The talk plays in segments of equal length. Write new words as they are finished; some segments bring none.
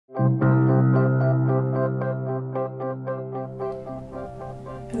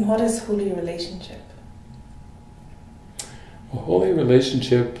what is holy relationship? Well, holy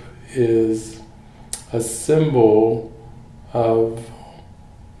relationship is a symbol of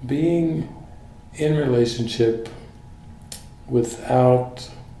being in relationship without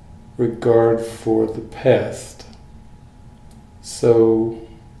regard for the past. So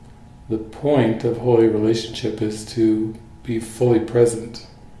the point of holy relationship is to be fully present,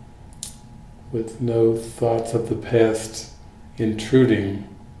 with no thoughts of the past intruding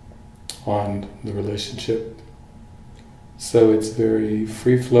on the relationship. So it's very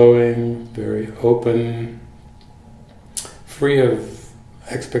free-flowing, very open, free of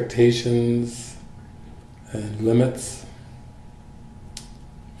expectations and limits,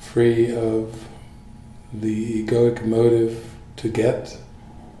 free of the egoic motive to get,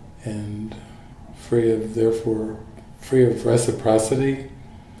 and therefore free of reciprocity.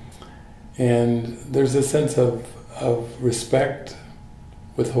 And there's a sense of respect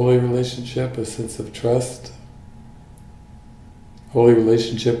with holy relationship, a sense of trust. Holy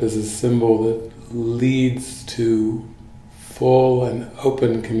relationship is a symbol that leads to full and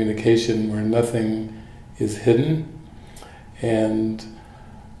open communication where nothing is hidden. And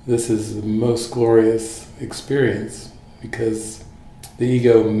this is the most glorious experience, because the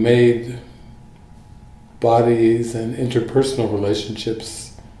ego made bodies and interpersonal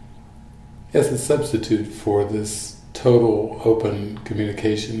relationships as a substitute for this total open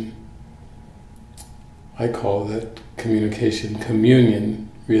communication. I call that communication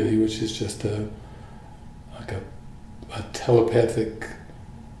communion, really, which is just a telepathic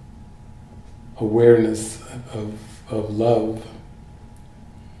awareness of love.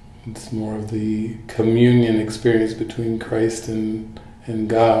 It's more of the communion experience between Christ and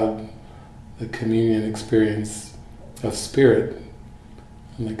God, the communion experience of spirit,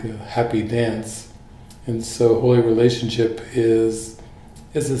 like a happy dance. And so holy relationship is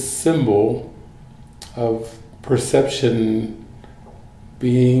a symbol of perception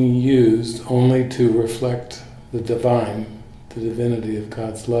being used only to reflect the divine, the divinity of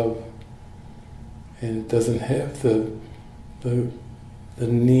God's love. And it doesn't have the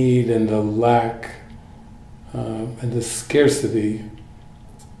need and the lack and the scarcity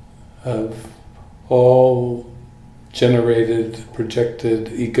of all generated, projected,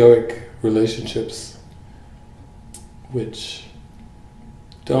 egoic relationships which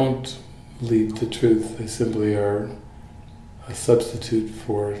don't lead to truth. They simply are a substitute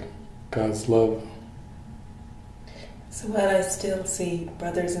for God's love. So when I still see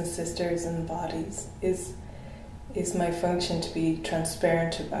brothers and sisters in bodies, is my function to be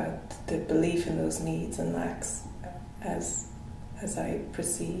transparent about the belief in those needs and lacks as I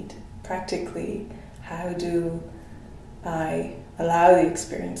proceed? Practically, how do I allow the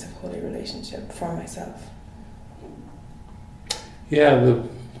experience of holy relationship for myself? Yeah,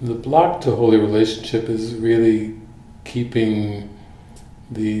 the block to holy relationship is really keeping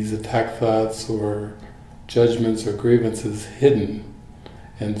these attack thoughts or judgments or grievances hidden.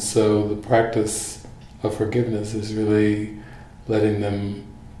 And so the practice of forgiveness is really letting them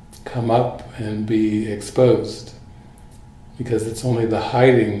come up and be exposed, because it's only the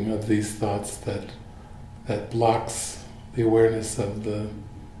hiding of these thoughts that blocks the awareness of the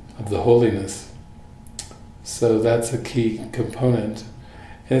holiness. So that's a key component.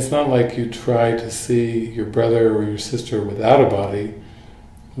 And it's not like you try to see your brother or your sister without a body.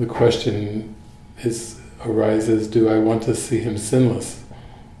 The question arises, do I want to see him sinless?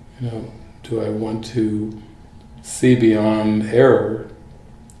 Do I want to see beyond error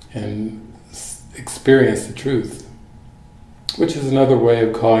and experience the truth? Which is another way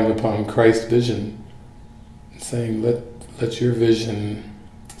of calling upon Christ's vision, saying, let your vision,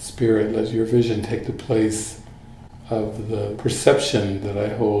 Spirit, let your vision take the place of the perception that I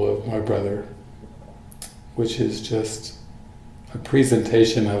hold of my brother, which is just a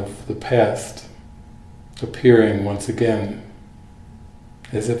presentation of the past appearing once again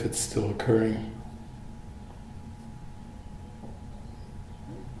as if it's still occurring.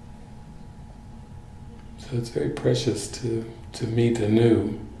 So it's very precious to meet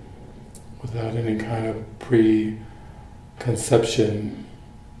anew without any kind of preconception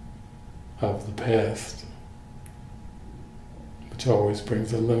of the past, which always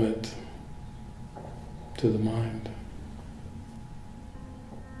brings a limit to the mind.